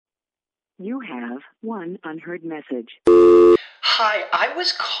You have one unheard message. Hi, I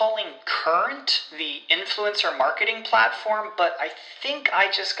was calling Current, the influencer marketing platform, but I think I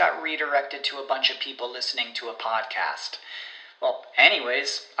just got redirected to a bunch of people listening to a podcast. Well,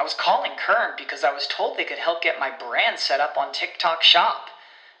 anyways, I was calling Current because I was told they could help get my brand set up on TikTok Shop,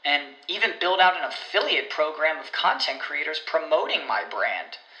 and even build out an affiliate program of content creators promoting my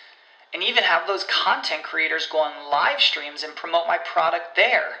brand, and even have those content creators go on live streams and promote my product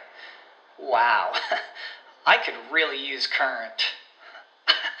there. Wow, I could really use Current.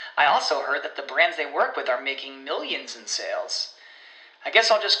 I also heard that the brands they work with are making millions in sales. I guess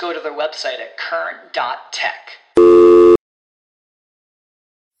I'll just go to their website at current.tech.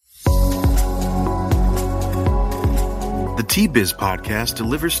 The T-Biz podcast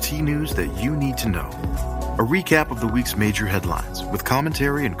delivers tea news that you need to know. A recap of the week's major headlines with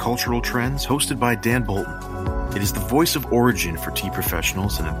commentary and cultural trends hosted by Dan Bolton. It is the voice of origin for tea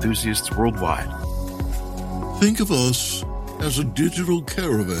professionals and enthusiasts worldwide. Think of us as a digital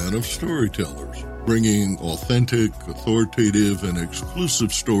caravan of storytellers, bringing authentic, authoritative, and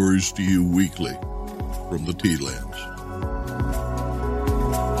exclusive stories to you weekly from the Tea Lands.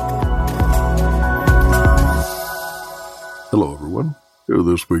 Hello, everyone. Here are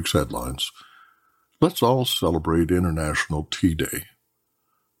this week's headlines. Let's all celebrate International Tea Day.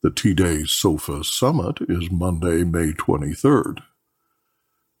 The Tea Day SOFA Summit is Monday, May 23rd.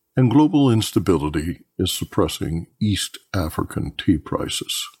 And global instability is suppressing East African tea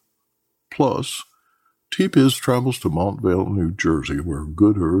prices. Plus, T-Biz travels to Montvale, New Jersey, where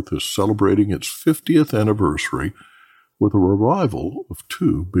Good Earth is celebrating its 50th anniversary with a revival of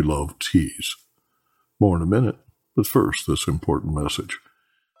two beloved teas. More in a minute, but first, this important message.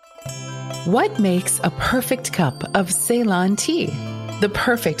 What makes a perfect cup of Ceylon tea? The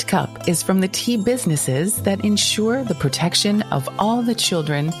perfect cup is from the tea businesses that ensure the protection of all the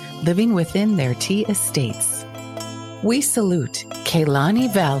children living within their tea estates. We salute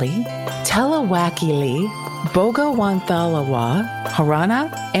Kailani Valley, Telawakili, Bogawanthalawa,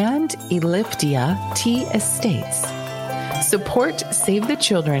 Harana, and Elliptia tea estates. Support Save the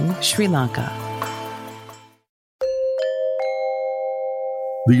Children, Sri Lanka.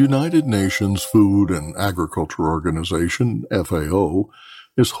 The United Nations Food and Agriculture Organization, FAO,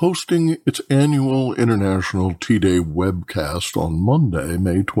 is hosting its annual International Tea Day webcast on Monday,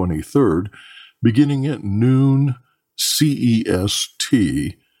 May 23rd, beginning at noon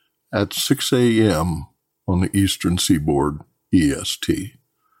CEST at 6 a.m. on the Eastern Seaboard EST.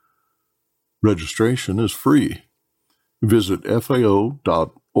 Registration is free. Visit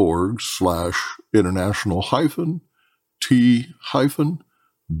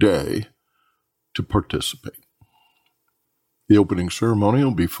fao.org/international-tea-day to participate. The opening ceremony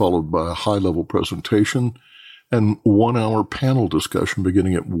will be followed by a high-level presentation and 1-hour panel discussion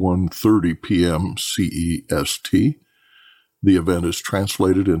beginning at 1:30 p.m. CEST. The event is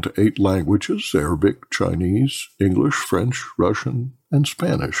translated into 8 languages: Arabic, Chinese, English, French, Russian, and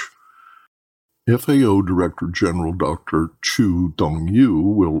Spanish. FAO Director General Dr. Chu Dong-yu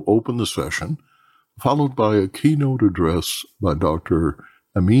will open the session, followed by a keynote address by Dr.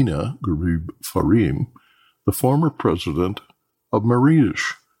 Amina Garib Farim, the former president of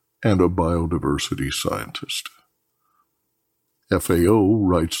Mauritius and a biodiversity scientist. FAO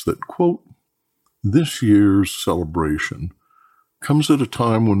writes that, quote, "This year's celebration comes at a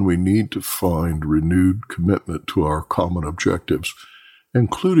time when we need to find renewed commitment to our common objectives,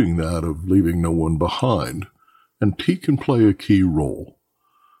 including that of leaving no one behind, and tea can play a key role.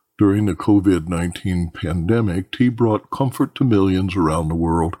 During the COVID-19 pandemic, tea brought comfort to millions around the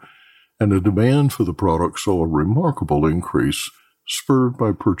world, and the demand for the product saw a remarkable increase, spurred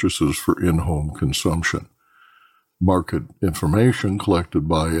by purchases for in-home consumption. Market information collected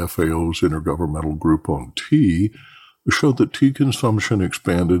by FAO's Intergovernmental Group on Tea showed that tea consumption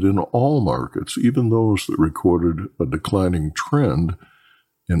expanded in all markets, even those that recorded a declining trend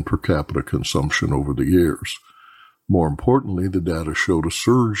in per capita consumption over the years. More importantly, the data showed a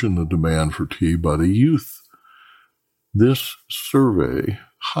surge in the demand for tea by the youth. This survey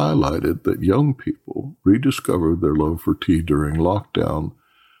highlighted that young people rediscovered their love for tea during lockdown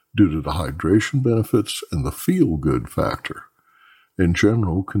due to the hydration benefits and the feel-good factor. In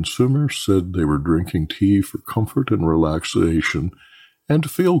general, consumers said they were drinking tea for comfort and relaxation and to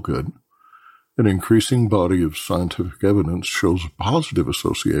feel good. An increasing body of scientific evidence shows a positive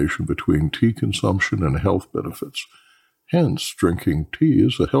association between tea consumption and health benefits. Hence, drinking tea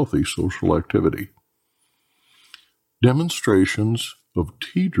is a healthy social activity. Demonstrations of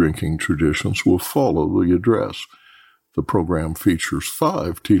tea drinking traditions will follow the address. The program features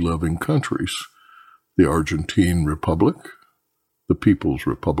 5 tea-loving countries: the Argentine Republic, the People's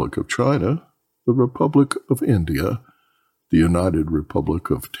Republic of China, the Republic of India, the United Republic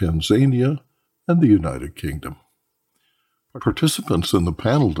of Tanzania, and the United Kingdom. Participants in the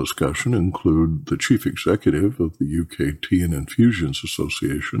panel discussion include the Chief Executive of the UK Tea and Infusions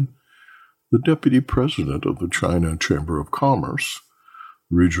Association, the Deputy President of the China Chamber of Commerce,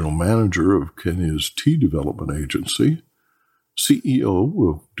 Regional Manager of Kenya's Tea Development Agency, CEO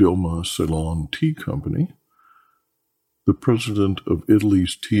of Dilma Ceylon Tea Company, the President of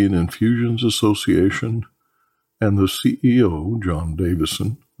Italy's Tea and Infusions Association, and the CEO, John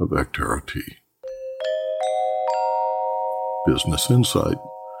Davison, of Actera Tea. Business Insight.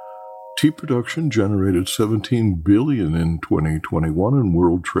 Tea production generated $17 billion in 2021, and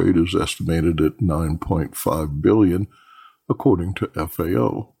world trade is estimated at $9.5 billion, according to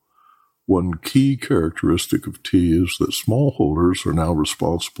FAO. One key characteristic of tea is that smallholders are now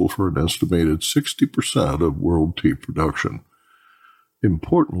responsible for an estimated 60% of world tea production.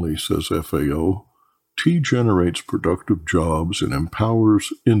 Importantly, says FAO, tea generates productive jobs and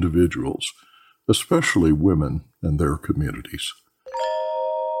empowers individuals, especially women and their communities.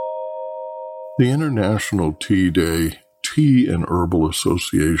 The International Tea Day Tea and Herbal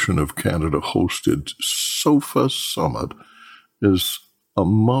Association of Canada hosted SOFA Summit is a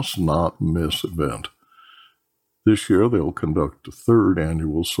must-not-miss event. This year, they'll conduct the third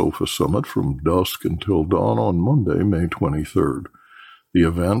annual SOFA Summit from dusk until dawn on Monday, May 23rd. The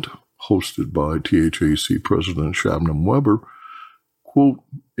event, hosted by THAC President Shabnam Weber, quote,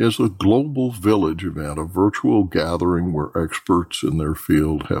 is a global village event, a virtual gathering where experts in their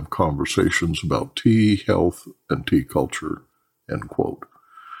field have conversations about tea, health, and tea culture, end quote.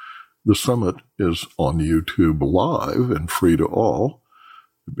 The summit is on YouTube Live and free to all.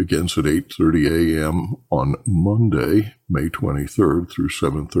 It begins at 8:30 a.m. on Monday, May 23rd through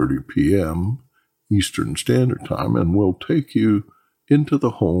 7:30 p.m. Eastern Standard Time, and will take you into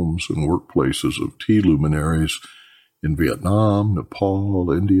the homes and workplaces of tea luminaries in Vietnam,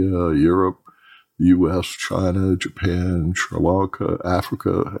 Nepal, India, Europe, the U.S., China, Japan, Sri Lanka,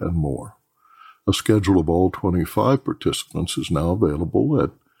 Africa, and more. A schedule of all 25 participants is now available at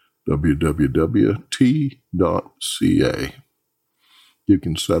www.tea.ca. You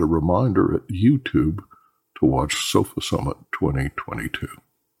can set a reminder at YouTube to watch SOFA Summit 2022.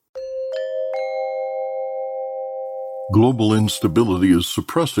 Global instability is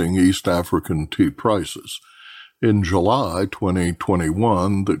suppressing East African tea prices. In July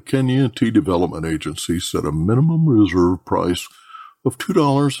 2021, the Kenya Tea Development Agency set a minimum reserve price of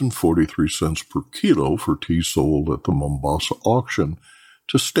 $2.43 per kilo for tea sold at the Mombasa auction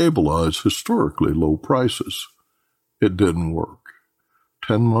to stabilize historically low prices. It didn't work.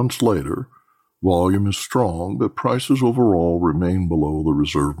 10 months later, volume is strong, but prices overall remain below the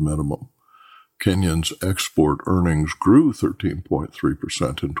reserve minimum. Kenyans' export earnings grew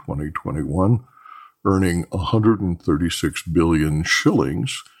 13.3% in 2021, earning 136 billion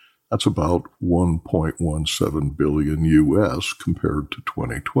shillings. That's about 1.17 billion US compared to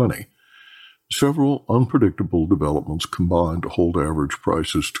 2020. Several unpredictable developments combined to hold average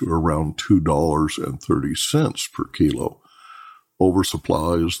prices to around $2.30 per kilo.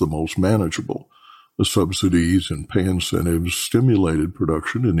 Oversupply is the most manageable. The subsidies and pay incentives stimulated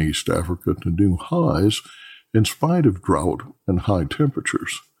production in East Africa to new highs in spite of drought and high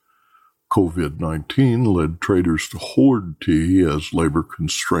temperatures. COVID-19 led traders to hoard tea as labor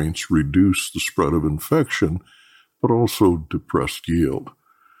constraints reduced the spread of infection, but also depressed yield.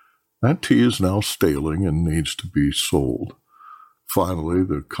 That tea is now staling and needs to be sold. Finally,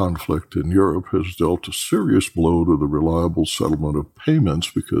 the conflict in Europe has dealt a serious blow to the reliable settlement of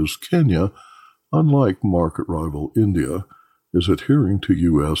payments because Kenya, unlike market rival India, is adhering to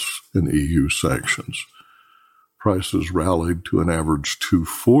U.S. and EU sanctions. Prices rallied to an average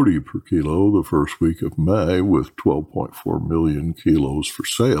 $2.40 per kilo the first week of May, with 12.4 million kilos for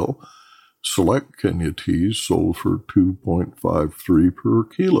sale. Select Kenya teas sold for $2.53 per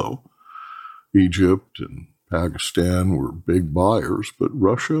kilo. Egypt and Pakistan were big buyers, but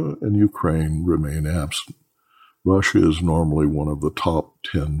Russia and Ukraine remain absent. Russia is normally one of the top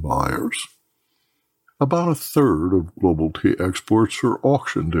 10 buyers. About a third of global tea exports are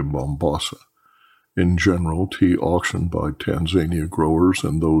auctioned in Mombasa. In general, tea auctioned by Tanzania growers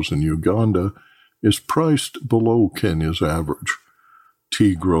and those in Uganda is priced below Kenya's average.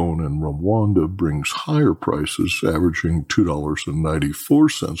 Tea grown in Rwanda brings higher prices, averaging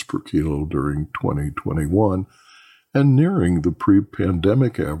 $2.94 per kilo during 2021, and nearing the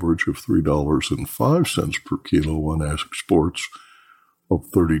pre-pandemic average of $3.05 per kilo on exports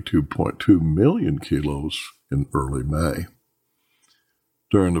of 32.2 million kilos in early May.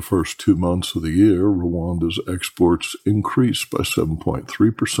 During the first 2 months of the year, Rwanda's exports increased by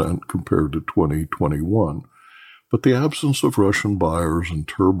 7.3% compared to 2021, but the absence of Russian buyers and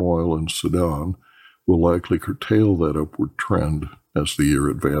turmoil in Sudan will likely curtail that upward trend as the year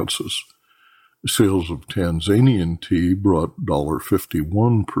advances. Sales of Tanzanian tea brought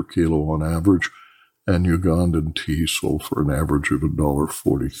 $1.51 per kilo on average, and Ugandan tea sold for an average of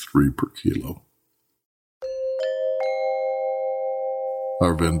 $1.43 per kilo.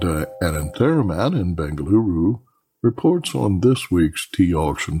 Arvinda Anantharaman in Bengaluru reports on this week's tea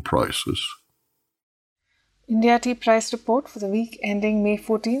auction prices. India Tea Price Report for the week ending May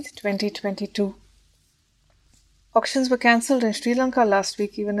 14th, 2022. Auctions were cancelled in Sri Lanka last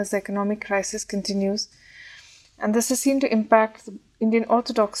week even as the economic crisis continues, and this is seen to impact the Indian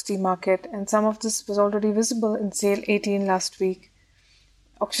Orthodox tea market, and some of this was already visible in Sale 18 last week.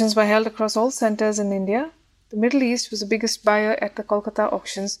 Auctions were held across all centres in India. The Middle East was the biggest buyer at the Kolkata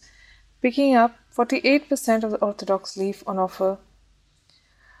auctions, picking up 48% of the Orthodox leaf on offer.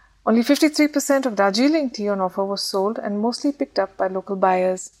 Only 53% of Darjeeling tea on offer was sold and mostly picked up by local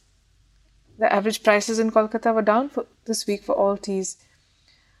buyers. The average prices in Kolkata were down this week for all teas.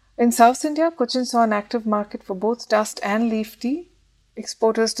 In South India, Cochin saw an active market for both dust and leaf tea.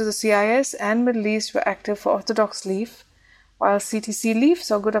 Exporters to the CIS and Middle East were active for Orthodox leaf, while CTC leaf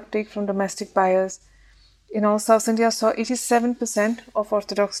saw good uptake from domestic buyers. In all, South India saw 87% of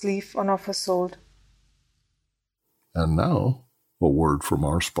Orthodox leaf on offer sold. And now, a word from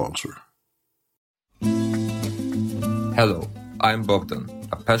our sponsor. Hello, I'm Bogdan,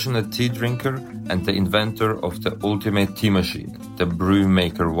 a passionate tea drinker and the inventor of the ultimate tea machine, the Brew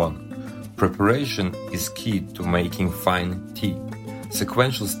Maker One. Preparation is key to making fine tea.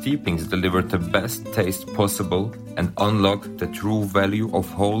 Sequential steepings deliver the best taste possible and unlock the true value of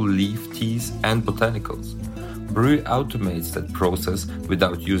whole leaf teas and botanicals. Brew automates that process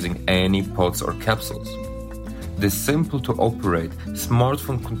without using any pots or capsules. This simple-to-operate,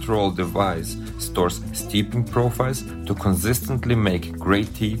 smartphone-controlled device stores steeping profiles to consistently make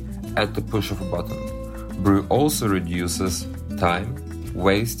great tea at the push of a button. Brew also reduces time,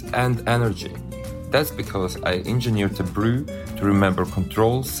 waste, and energy. That's because I engineered the brew to remember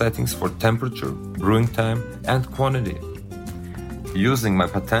control settings for temperature, brewing time, and quantity. Using my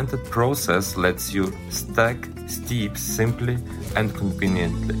patented process lets you stack steep simply and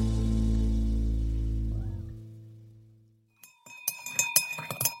conveniently.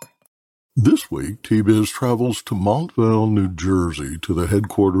 This week, Tea-Biz travels to Montvale, New Jersey, to the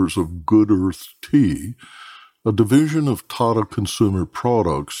headquarters of Good Earth Tea, a division of Tata Consumer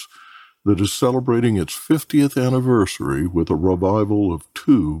Products that is celebrating its 50th anniversary with a revival of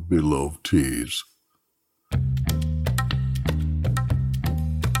two beloved teas.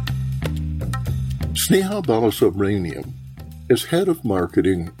 Sneha Balasubramaniam is head of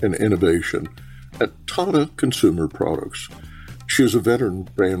marketing and innovation at Tata Consumer Products. She is a veteran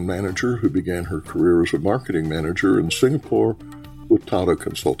brand manager who began her career as a marketing manager in Singapore with Tata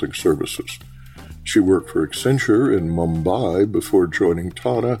Consulting Services. She worked for Accenture in Mumbai before joining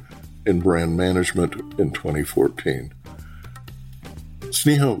Tata in brand management in 2014.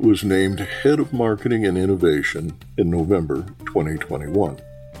 Sneha was named Head of Marketing and Innovation in November 2021.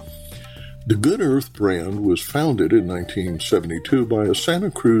 The Good Earth brand was founded in 1972 by a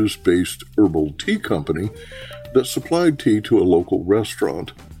Santa Cruz-based herbal tea company that supplied tea to a local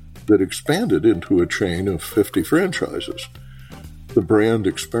restaurant that expanded into a chain of 50 franchises. The brand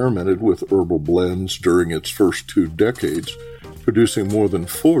experimented with herbal blends during its first 2 decades, producing more than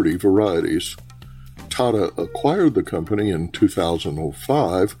 40 varieties. Tata acquired the company in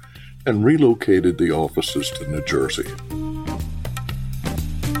 2005 and relocated the offices to New Jersey.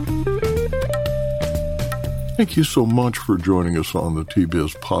 Thank you so much for joining us on the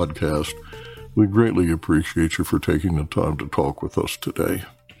Tea-Biz podcast. We greatly appreciate you for taking the time to talk with us today.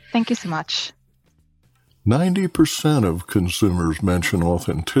 Thank you so much. 90% of consumers mention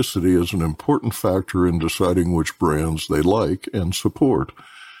authenticity as an important factor in deciding which brands they like and support.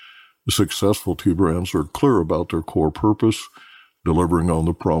 The successful tea brands are clear about their core purpose, delivering on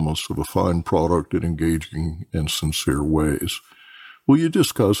the promise of a fine product in engaging and sincere ways. Will you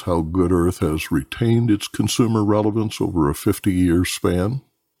discuss how Good Earth has retained its consumer relevance over a 50-year span?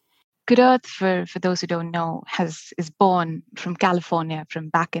 Good Earth, for those who don't know, is born from California from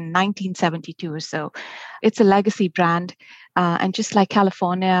back in 1972 or so. It's a legacy brand And just like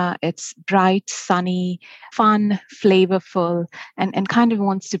California, it's bright, sunny, fun, flavorful, and kind of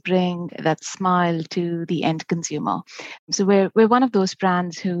wants to bring that smile to the end consumer. So we're one of those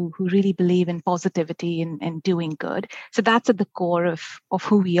brands who really believe in positivity and doing good. So that's at the core of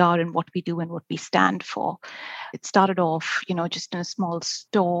who we are and what we do and what we stand for. It started off, just in a small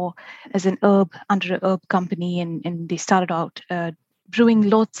store as an under an herb company, and they started out brewing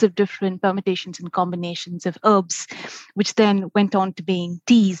lots of different permutations and combinations of herbs, which then went on to being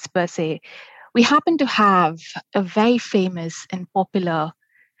teas per se. We happen to have a very famous and popular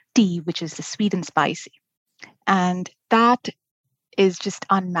tea, which is the sweet and spicy. And that is just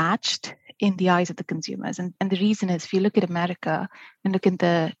unmatched in the eyes of the consumers. And the reason is, if you look at America and look at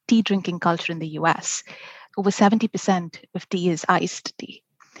the tea drinking culture in the US, over 70% of tea is iced tea.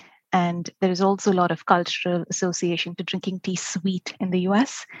 And there is also a lot of cultural association to drinking tea sweet in the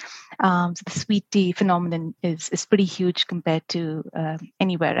US. So the sweet tea phenomenon is pretty huge compared to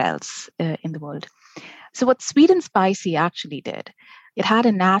anywhere else in the world. So what sweet and spicy actually did, it had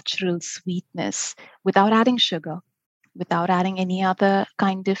a natural sweetness without adding sugar, without adding any other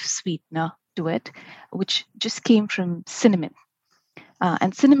kind of sweetener to it, which just came from cinnamon.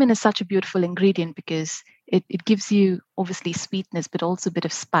 And cinnamon is such a beautiful ingredient because it gives you obviously sweetness, but also a bit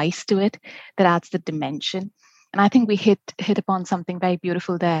of spice to it that adds the dimension. And I think we hit upon something very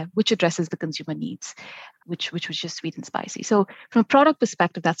beautiful there, which addresses the consumer needs, which was just sweet and spicy. So from a product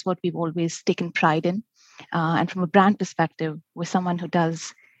perspective, that's what we've always taken pride in. And from a brand perspective, we're someone who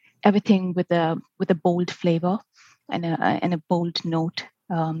does everything with a bold flavor and a bold note,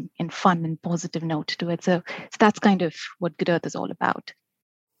 and fun and positive note to it. So that's kind of what Good Earth is all about.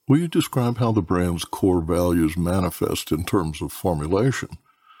 Will you describe how the brand's core values manifest in terms of formulation?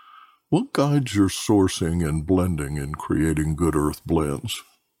 What guides your sourcing and blending in creating Good Earth blends?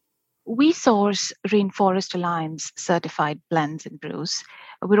 We source Rainforest Alliance certified blends and brews.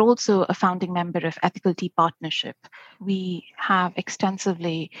 We're also a founding member of Ethical Tea Partnership. We have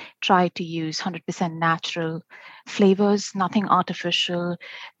extensively tried to use 100% natural flavors, nothing artificial,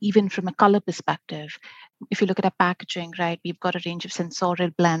 even from a color perspective. If you look at our packaging, right, we've got a range of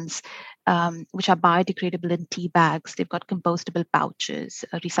sensorial blends, which are biodegradable in tea bags. They've got compostable pouches,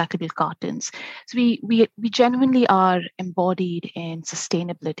 recyclable cartons. So we genuinely are embodied in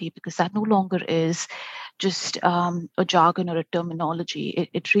sustainability, because that no longer is just a jargon or a terminology.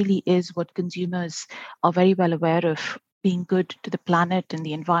 It really is what consumers are very well aware of, being good to the planet and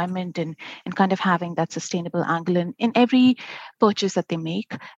the environment, and kind of having that sustainable angle in every purchase that they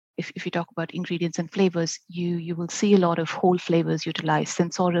make. If you talk about ingredients and flavors, you will see a lot of whole flavors utilized.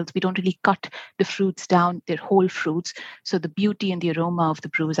 Sensorials, we don't really cut the fruits down, they're whole fruits. So the beauty and the aroma of the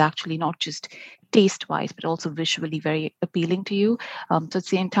brew is actually not just taste-wise, but also visually very appealing to you. So it's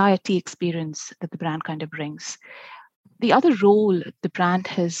the entire tea experience that the brand kind of brings. The other role the brand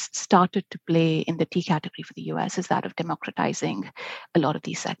has started to play in the tea category for the US is that of democratizing a lot of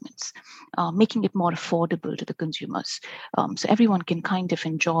these segments, making it more affordable to the consumers. So everyone can kind of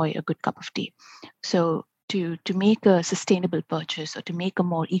enjoy a good cup of tea. So to make a sustainable purchase or to make a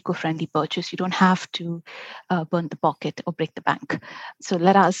more eco-friendly purchase, you don't have to burn the pocket or break the bank. So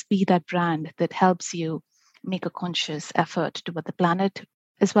let us be that brand that helps you make a conscious effort toward the planet,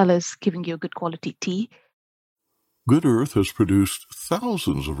 as well as giving you a good quality tea. Good Earth has produced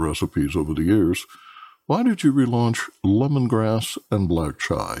thousands of recipes over the years. Why did you relaunch lemongrass and black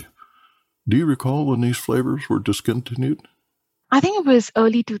chai? Do you recall when these flavors were discontinued? I think it was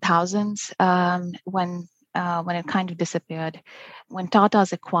early 2000s when it kind of disappeared. When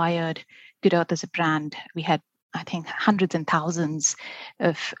Tata's acquired Good Earth as a brand, we had, I think, hundreds and thousands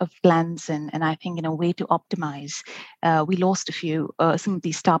of blends, and I think in a way to optimize, we lost a few, some of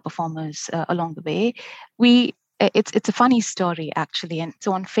these star performers along the way. It's a funny story, actually. And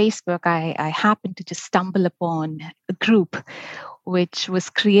so on Facebook, I happened to just stumble upon a group which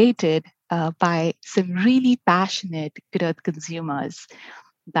was created by some really passionate Good Earth consumers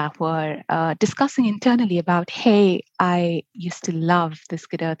that were discussing internally about, hey, I used to love this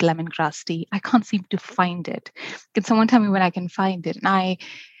Good Earth lemongrass tea. I can't seem to find it. Can someone tell me when I can find it? And I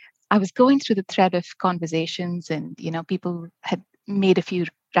was going through the thread of conversations, and people had made a few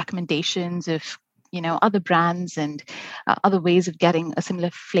recommendations of other brands and other ways of getting a similar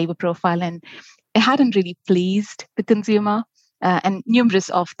flavor profile. And it hadn't really pleased the consumer. and numerous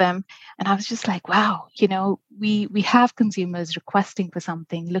of them. And I was just like, wow, we have consumers requesting for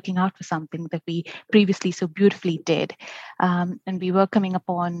something, looking out for something that we previously so beautifully did. And we were coming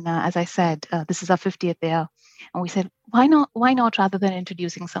upon, as I said, this is our 50th year. And we said, why not rather than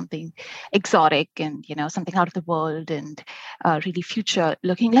introducing something exotic and, something out of the world and really future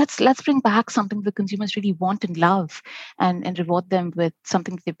looking, let's bring back something the consumers really want and love and reward them with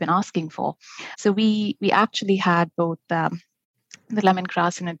something that they've been asking for. So we actually had both the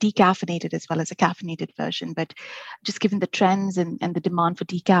lemongrass in a decaffeinated as well as a caffeinated version. But just given the trends and the demand for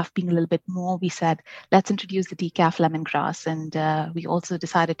decaf being a little bit more, we said, let's introduce the decaf lemongrass. And we also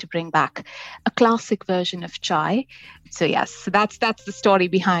decided to bring back a classic version of chai. So yes, so that's the story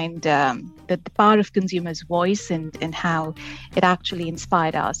behind the power of consumers' voice and how it actually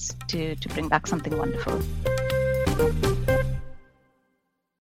inspired us to bring back something wonderful.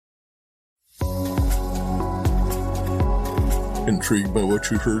 Intrigued by what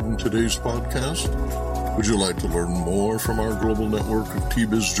you heard in today's podcast? Would you like to learn more from our global network of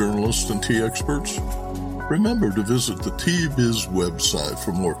T-Biz journalists and tea experts? Remember to visit the T-Biz website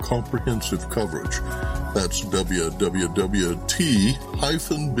for more comprehensive coverage. That's www.t-biz.com.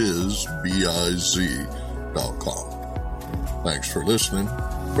 Thanks for listening.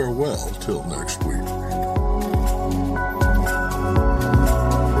 Farewell till next week.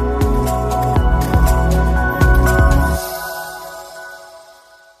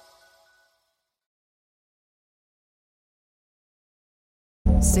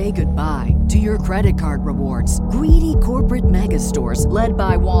 Say goodbye to your credit card rewards. Greedy corporate mega stores, led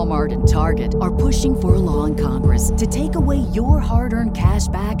by Walmart and Target, are pushing for a law in Congress to take away your hard-earned cash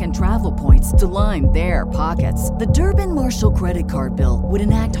back and travel points to line their pockets. The Durbin-Marshall credit card bill would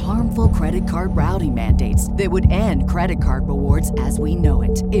enact harmful credit card routing mandates that would end credit card rewards as we know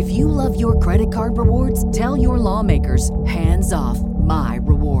it. If you love your credit card rewards, tell your lawmakers, hands off my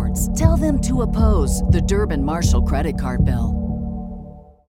rewards. Tell them to oppose the Durbin-Marshall credit card bill.